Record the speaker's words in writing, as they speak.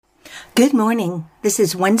Good morning. This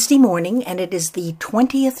is Wednesday morning, and it is the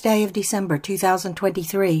 20th day of December,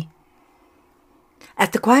 2023.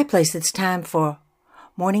 At the Quiet Place, it's time for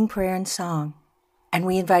morning prayer and song, and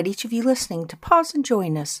we invite each of you listening to pause and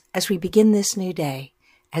join us as we begin this new day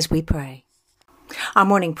as we pray. Our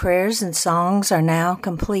morning prayers and songs are now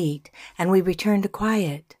complete, and we return to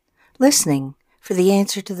quiet, listening for the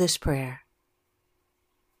answer to this prayer.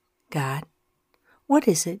 God, what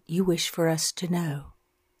is it you wish for us to know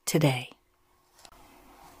today?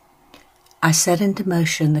 I set into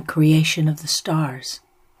motion the creation of the stars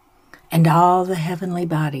and all the heavenly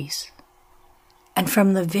bodies. And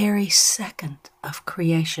from the very second of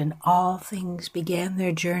creation, all things began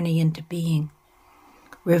their journey into being.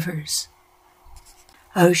 Rivers,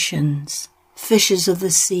 oceans, fishes of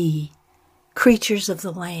the sea, creatures of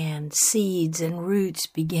the land, seeds and roots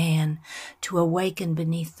began to awaken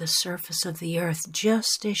beneath the surface of the earth,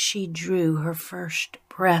 just as she drew her first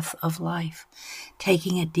breath of life,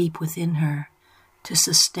 taking it deep within her to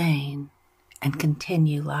sustain and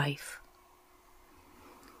continue life.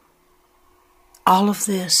 All of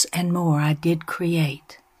this and more I did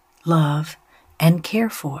create, love, and care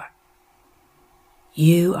for.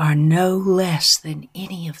 You are no less than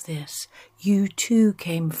any of this. You too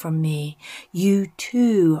came from me. You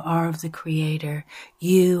too are of the Creator.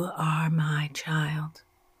 You are my child.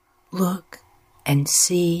 Look and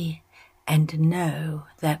see and know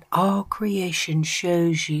that all creation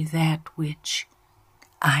shows you that which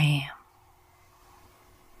I am.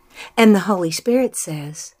 And the Holy Spirit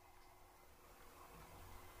says,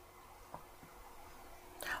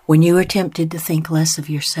 when you are tempted to think less of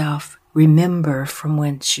yourself, remember from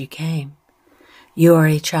whence you came. You are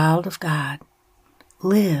a child of God.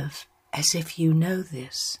 Live as if you know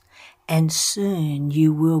this, and soon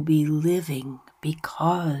you will be living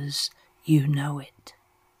because you know it.